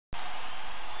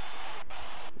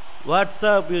What's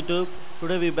up YouTube?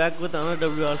 Today we back with another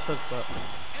W All-Star Squad.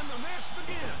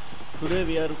 Today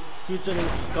we are featuring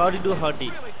Scotty to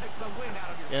Hotty,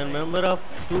 a member of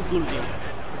Too Cool team.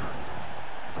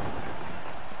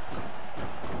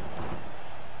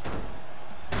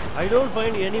 I don't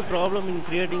find any problem in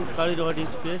creating Scotty to Hotty's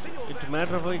face. It's a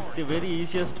matter of fact, it's the very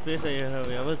easiest face I have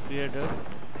ever created.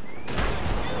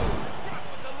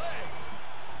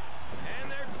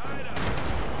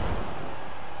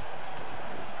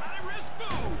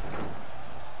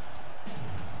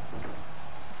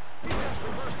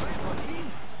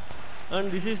 And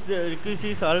this is the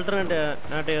Rikishi's alternate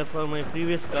attire for my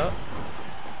previous CAW.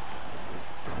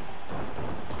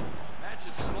 Match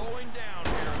is slowing down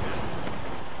here a bit.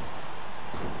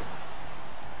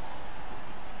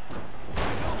 I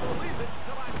don't believe it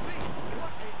till I see it.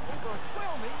 What a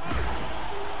overwhelming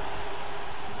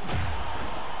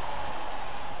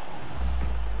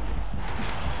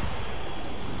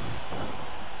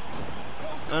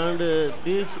And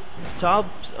these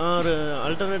chops are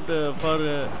alternate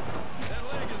for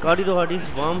Scotty to Hotty's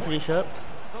warm finisher.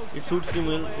 It suits him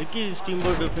well. Ricky's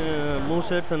steamboat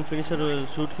movesets and finisher will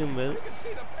suit him well. You can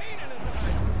see the pain in his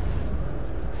eyes.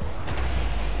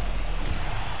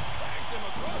 Drags him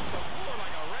across the floor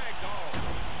like a rag doll.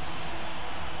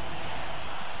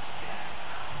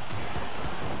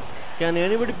 Can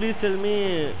anybody please tell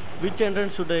me which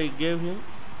entrance should I give him?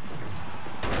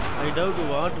 I doubt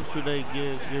what should I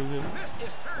give him. This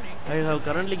is turning I have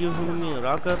currently given him a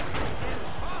rocker, and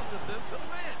tosses him to the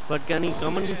mat. but can he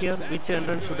comment here which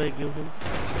entrance should I give him? Look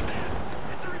at that.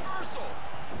 It's a reversal.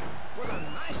 With a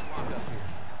nice lock up here.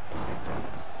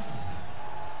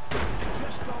 You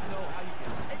just don't know how you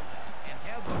can take that and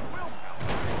have the willpower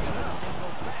to pick it up and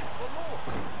go back for more.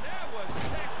 That was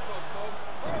textbook, folks.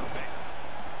 Perfect.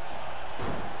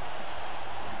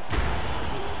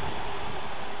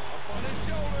 Up on his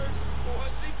shoulders.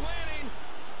 What's he planning?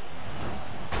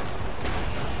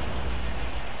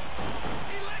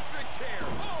 Electric chair.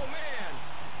 Oh, man.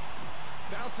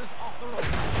 Bounces off the rope. You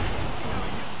see how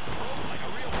he uses the rope like a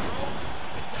real pro? You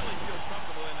can tell he feels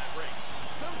comfortable in that ring.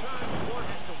 Sometimes one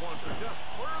has to wonder just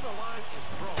where the line is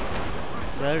drawn.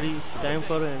 That is time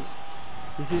for end.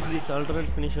 This is his alternate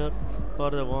finisher for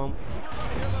the warm. We're going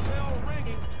to hear the bell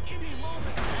ringing any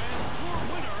moment. And your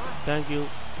winner. Thank you.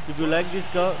 If you like this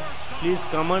CAW, please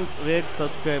comment, rate,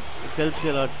 subscribe. It helps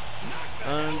a lot.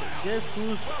 And guess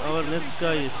who's our next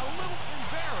CAW is? A little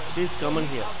embarrassed. Please comment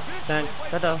here. Thanks.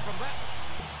 Tata. From that